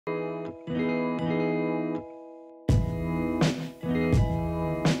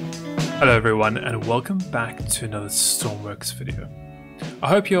Hello everyone and welcome back to another Stormworks video. I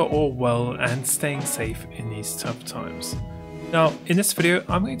hope you're all well and staying safe in these tough times. Now in this video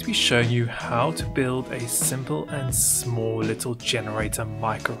I'm going to be showing you how to build a simple and small little generator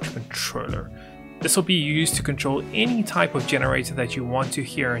microcontroller. This will be used to control any type of generator that you want to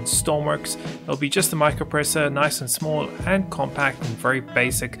here in Stormworks. It'll be just a microprocessor, nice and small and compact and very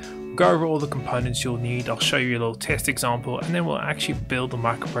basic. Go over all the components you'll need. I'll show you a little test example and then we'll actually build the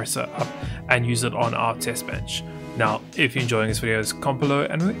microprocessor up and use it on our test bench. Now if you're enjoying this video, comment below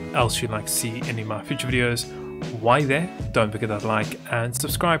and what else you'd like to see in any of my future videos. While there, don't forget that like and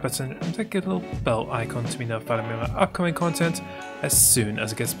subscribe button and click a little bell icon to be notified of my upcoming content as soon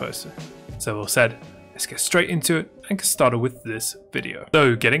as it gets posted. So all said, let's get straight into it and get started with this video.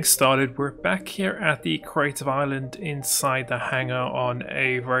 So getting started, we're back here at the creative island inside the hangar on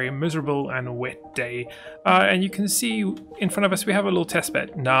a very miserable and wet day. And you can see in front of us we have a little test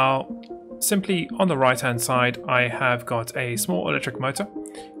bed. Now simply on the right hand side I have got a small electric motor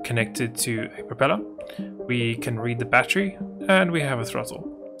connected to a propeller. We can read the battery and we have a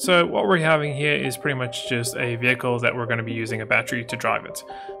throttle. So what we're having here is pretty much just a vehicle that we're going to be using a battery to drive it.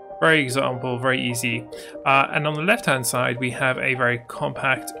 Very example, very easy. And on the left hand side we have a very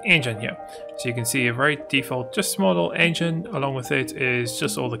compact engine here. So you can see a very default, just small little engine. Along with it is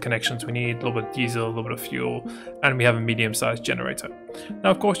just all the connections we need, a little bit of diesel, a little bit of fuel, and we have a medium sized generator.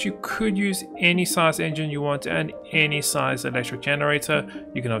 Now of course you could use any size engine you want and any size electric generator.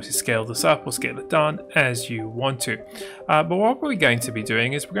 You can obviously scale this up or scale it down as you want to. But what we're going to be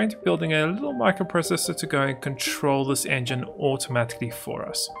doing is we're going to be building a little microprocessor to go and control this engine automatically for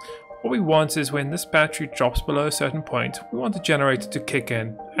us. What we want is when this battery drops below a certain point, we want the generator to kick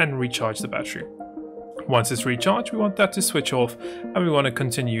in and recharge the battery. Once it's recharged, we want that to switch off and we want to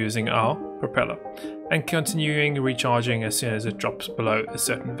continue using our propeller and continuing recharging as soon as it drops below a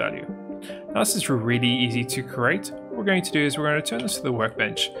certain value. Now this is really easy to create. What we're going to do is we're going to turn this to the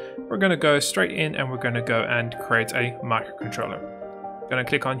workbench. We're going to go straight in and we're going to go and create a microcontroller. We're going to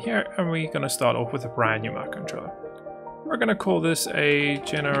click on here and we're going to start off with a brand new microcontroller. We're going to call this a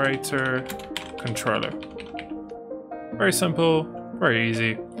generator controller. Very simple, very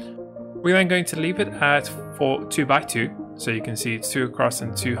easy. We're then going to leave it at 2 by 2, so you can see it's 2 across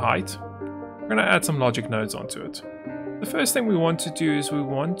and 2 height. We're going to add some logic nodes onto it. The first thing we want to do is we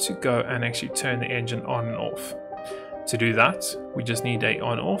want to go and actually turn the engine on and off. To do that, we just need a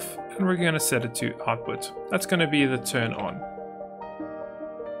on off and we're going to set it to output. That's going to be the turn on.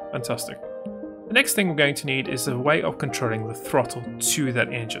 Fantastic. The next thing we're going to need is a way of controlling the throttle to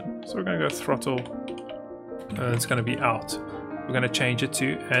that engine. So we're going to go throttle, and it's going to be out. We're going to change it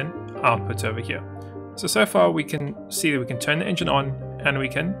to an output over here. So far we can see that we can turn the engine on and we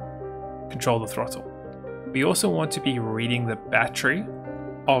can control the throttle. We also want to be reading the battery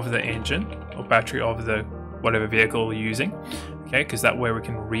of the engine or battery of the whatever vehicle we're using. Okay, because that way we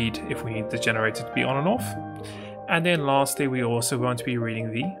can read if we need the generator to be on and off. And then lastly, we also want to be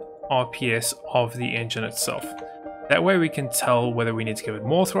reading the RPS of the engine itself. That way we can tell whether we need to give it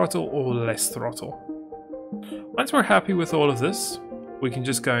more throttle or less throttle. Once we're happy with all of this, we can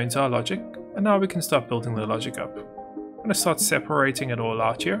just go into our logic and now we can start building the logic up. I'm going to start separating it all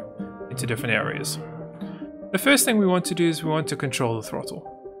out here into different areas. The first thing we want to do is we want to control the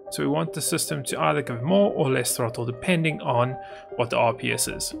throttle. So we want the system to either give more or less throttle depending on what the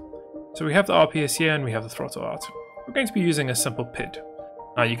RPS is. So we have the RPS here and we have the throttle out. We're going to be using a simple PID.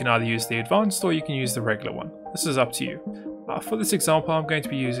 Now you can either use the advanced or you can use the regular one. This is up to you. For this example, I'm going to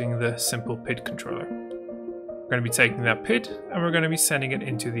be using the simple PID controller. We're going to be taking that PID and we're going to be sending it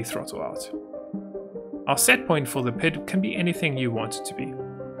into the throttle out. Our set point for the PID can be anything you want it to be.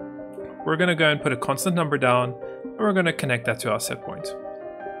 We're going to go and put a constant number down and we're going to connect that to our set point.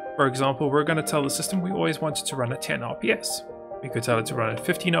 For example, we're going to tell the system we always want it to run at 10 RPS. We could tell it to run at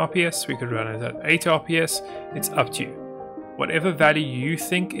 15 RPS, we could run it at 8 RPS, it's up to you. Whatever value you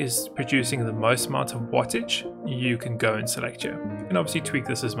think is producing the most amount of wattage, you can go and select here. You can obviously tweak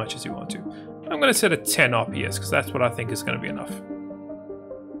this as much as you want to. I'm going to set it 10 RPS because that's what I think is going to be enough.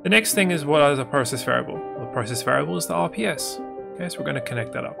 The next thing is what is a process variable? Well, the process variable is the RPS. Okay, so we're going to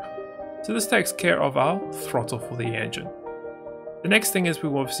connect that up. So this takes care of our throttle for the engine. The next thing is we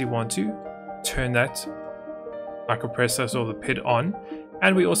obviously want to turn that microprocessor or the PID on,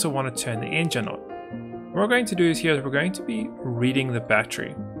 and we also want to turn the engine on. What we're going to do is here, we're going to be reading the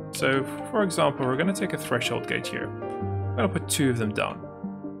battery. So for example, we're going to take a threshold gate here. I'm going to put 2 of them down.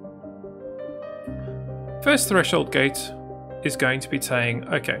 First threshold gate is going to be saying,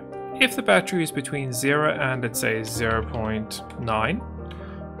 okay, if the battery is between 0 and let's say 0.9,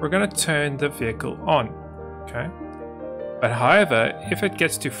 we're going to turn the vehicle on. Okay. But however, if it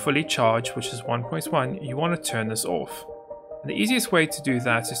gets to fully charged, which is 1.1, you want to turn this off. And the easiest way to do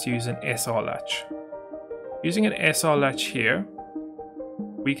that is to use an SR latch. Using an SR latch here,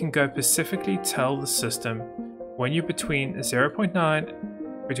 we can go specifically tell the system when you're between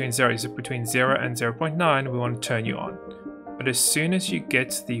 0.9, between 0 and 0.9, we want to turn you on. But as soon as you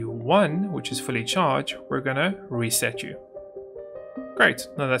get the 1, which is fully charged, we're going to reset you. Great,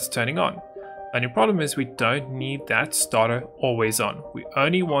 now that's turning on. Only problem is we don't need that starter always on. We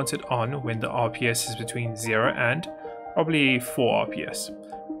only want it on when the RPS is between 0 and probably 4 RPS.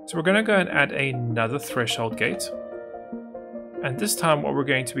 So we're going to go and add another threshold gate. And this time what we're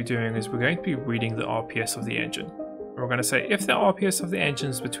going to be doing is we're going to be reading the RPS of the engine. And we're going to say if the RPS of the engine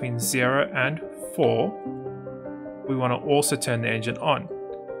is between 0 and 4, we want to also turn the engine on.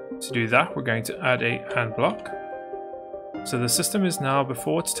 To do that, we're going to add a AND block. So the system is now,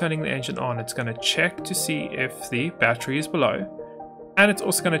 before it's turning the engine on, it's going to check to see if the battery is below. And it's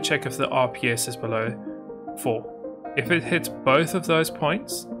also going to check if the RPS is below 4. If it hits both of those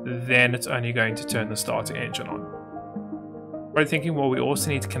points, then it's only going to turn the starter engine on. We're thinking, well, we also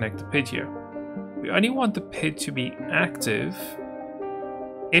need to connect the PID here. We only want the PID to be active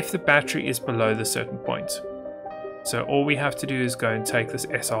if the battery is below the certain point. So all we have to do is go and take this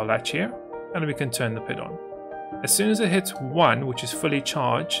SR latch here, and we can turn the PID on. As soon as it hits 1, which is fully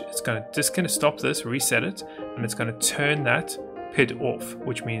charged, it's going to stop this, reset it, and it's going to turn that PID off,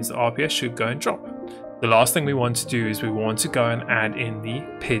 which means the RPS should go and drop. The last thing we want to do is we want to go and add in the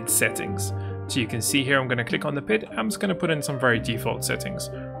PID settings. So you can see here, I'm going to click on the PID. I'm just going to put in some very default settings.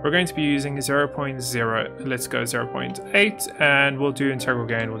 We're going to be using 0.0, let's go 0.8, and we'll do integral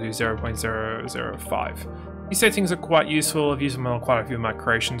gain, we'll do 0.005. These settings are quite useful. I've used them on quite a few of my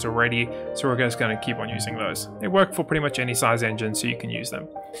creations already, so we're just going to keep on using those. They work for pretty much any size engine, so you can use them.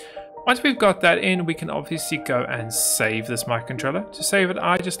 Once we've got that in, we can obviously go and save this microcontroller. To save it,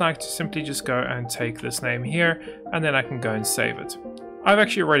 I just like to simply just go and take this name here, and then I can go and save it. I've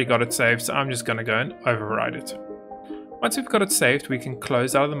actually already got it saved, so I'm just going to go and override it. Once we've got it saved, we can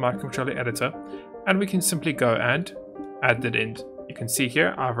close out of the microcontroller editor, and we can simply go and add it in. You can see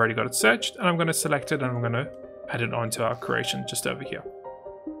here, I've already got it searched, and I'm going to select it, and I'm going to add it onto our creation just over here.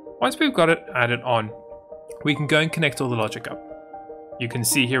 Once we've got it added on, we can go and connect all the logic up. You can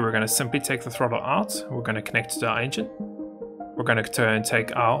see here, we're going to simply take the throttle out, we're going to connect it to our engine. We're going to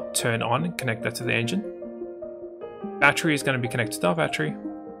take our turn on and connect that to the engine. Battery is going to be connected to our battery,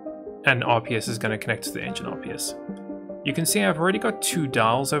 and RPS is going to connect to the engine RPS. You can see I've already got 2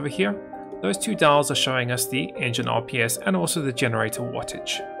 dials over here. Those 2 dials are showing us the engine RPS and also the generator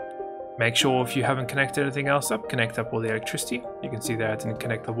wattage. Make sure if you haven't connected anything else up, connect up all the electricity. You can see there I didn't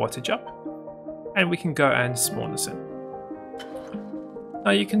connect the wattage up. And we can go and spawn this in.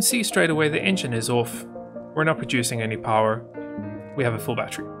 Now you can see straight away the engine is off. We're not producing any power. We have a full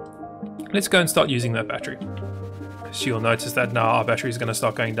battery. Let's go and start using that battery. So you'll notice that now our battery is going to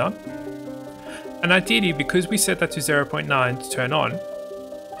start going down. And ideally, because we set that to 0.9 to turn on,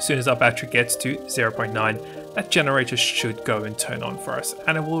 as soon as our battery gets to 0.9, that generator should go and turn on for us.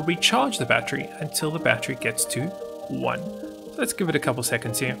 And it will recharge the battery until the battery gets to 1. So let's give it a couple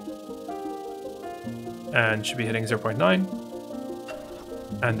seconds here. And should be hitting 0.9.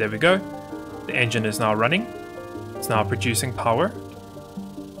 And there we go. The engine is now running. It's now producing power.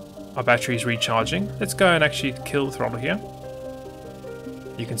 Our battery is recharging. Let's go and actually kill the throttle here.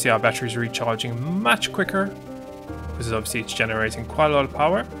 You can see our battery is recharging much quicker because obviously it's generating quite a lot of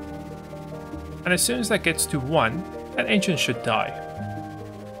power. And as soon as that gets to 1, that engine should die.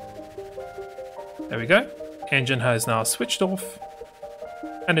 There we go. Engine has now switched off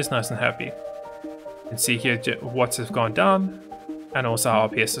and is nice and happy. You can see here watts have gone down and also our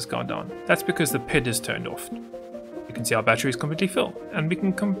RPS has gone down. That's because the PID is turned off. You can see our battery is completely filled, and we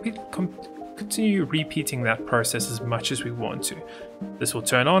can continue repeating that process as much as we want to. This will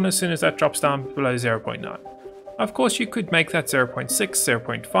turn on as soon as that drops down below 0.9. Of course, you could make that 0.6,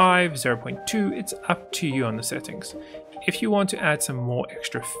 0.5, 0.2, it's up to you on the settings. If you want to add some more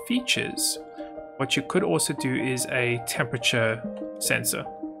extra features, what you could also do is a temperature sensor.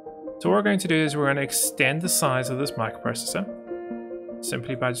 So what we're going to do is we're going to extend the size of this microprocessor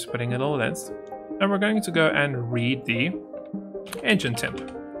simply by just putting it all length. And we're going to go and read the engine temp.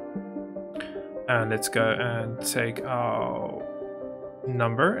 And let's go and take our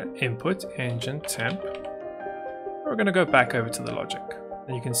number, input, engine temp. We're going to go back over to the logic.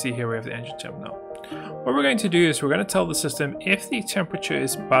 And you can see here we have the engine temp now. What we're going to do is we're going to tell the system if the temperature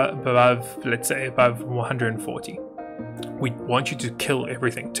is above, let's say above 140. We want you to kill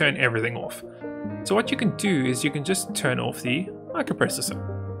everything, turn everything off. So what you can do is you can just turn off the microprocessor.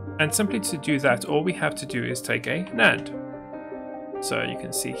 And simply to do that, all we have to do is take a NAND. So you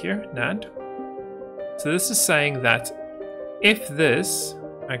can see here, NAND. So this is saying that if this,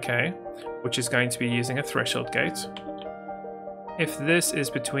 okay, which is going to be using a threshold gate, if this is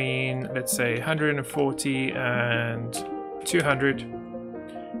between, let's say, 140 and 200,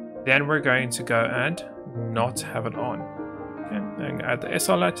 then we're going to go and not have it on. Okay, and add the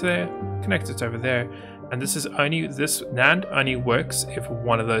SR latch there, connect it over there, and this NAND only works if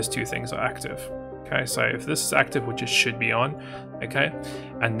one of those two things are active. Okay, so if this is active, which it should be on, okay,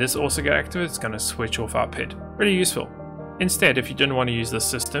 and this also get active, it's going to switch off our PID. Pretty useful. Instead, if you didn't want to use this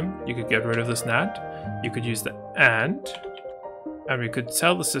system, you could get rid of this NAND. You could use the and we could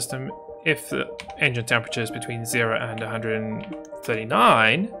tell the system if the engine temperature is between 0 and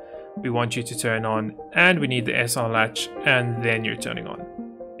 139, we want you to turn on, and we need the SR latch, and then you're turning on.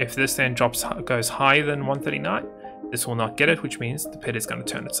 If this then goes higher than 139, this will not get it, which means the PID is going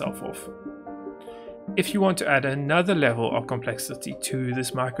to turn itself off. If you want to add another level of complexity to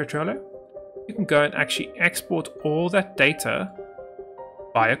this microcontroller, you can go and actually export all that data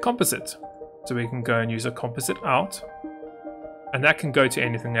via composite. So we can go and use a composite out, and that can go to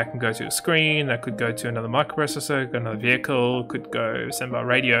anything. That can go to a screen, that could go to another microprocessor, another vehicle, could go send by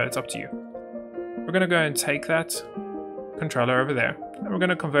radio, it's up to you. We're going to go and take that controller over there, and we're going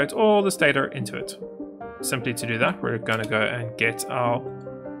to convert all this data into it. Simply to do that, we're going to go and get our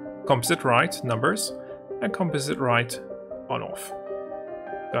composite write numbers and composite write on off.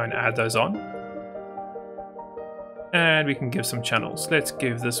 Go and add those on. And we can give some channels. Let's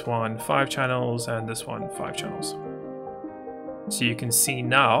give this one 5 channels and this one 5 channels. So you can see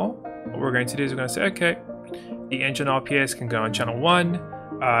now, what we're going to do is we're going to say, okay, the engine RPS can go on channel 1,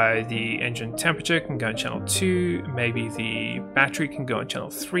 the engine temperature can go on channel 2, maybe the battery can go on channel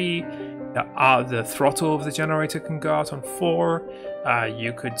 3, the throttle of the generator can go out on 4.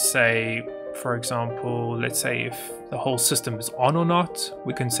 You could say, for example, let's say if the whole system is on or not,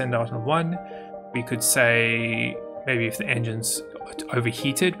 we can send out on 1. We could say maybe if the engine's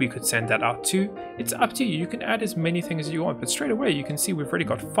overheated, we could send that out too. It's up to you. You can add as many things as you want, but straight away you can see we've already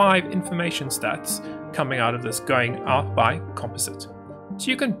got 5 information stats coming out of this going out by composite.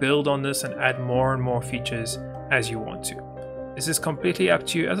 So you can build on this and add more and more features as you want to. This is completely up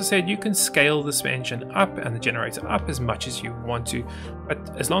to you. As I said, you can scale this engine up and the generator up as much as you want to,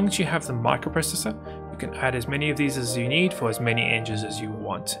 but as long as you have the microprocessor, you can add as many of these as you need for as many engines as you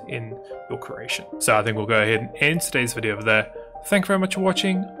want in your creation. So I think we'll go ahead and end today's video over there. Thank you very much for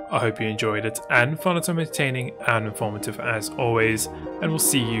watching. I hope you enjoyed it and found it entertaining and informative as always, and we'll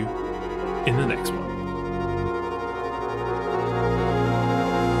see you in the next one.